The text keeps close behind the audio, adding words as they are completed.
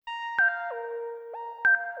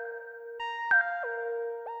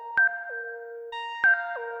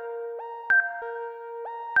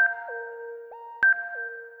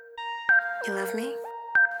You love me?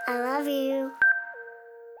 I love you.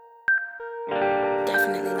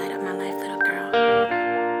 Definitely light up my life, little girl.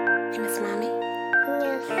 You miss mommy?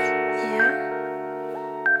 Yes. Yeah?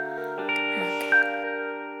 Okay.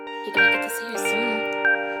 You're gonna get to see her soon.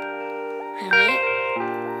 Alright?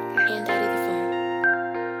 Hand daddy the phone.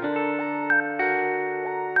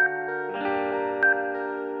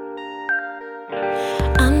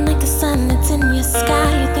 I'm like the sun that's in your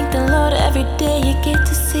sky. You thank the Lord every day you get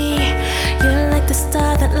to see. You're like the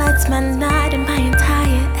star that lights my night and my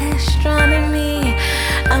entire astronomy.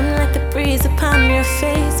 I'm like the breeze upon your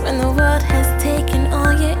face when the world has taken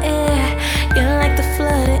all your air. You're like the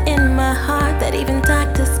flutter in my heart that even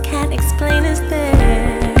doctors can't explain is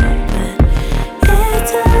there. But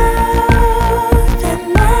it's a love that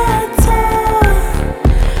matters.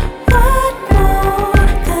 What more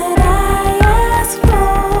could I ask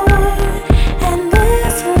for? And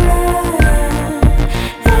this love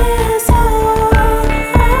is all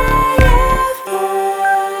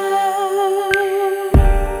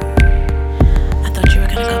I thought you were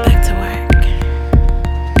gonna go back to work.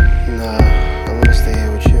 Nah, I wanna stay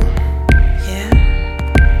here with you. Yeah?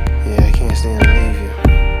 Yeah, I can't stand to leave you.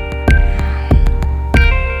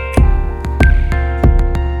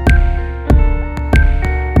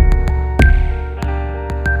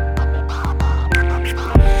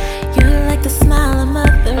 You're like the smile a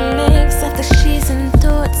mother makes after she's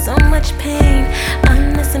endured so much pain.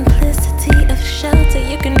 I'm the simplicity of shelter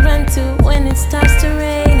you can run to when it starts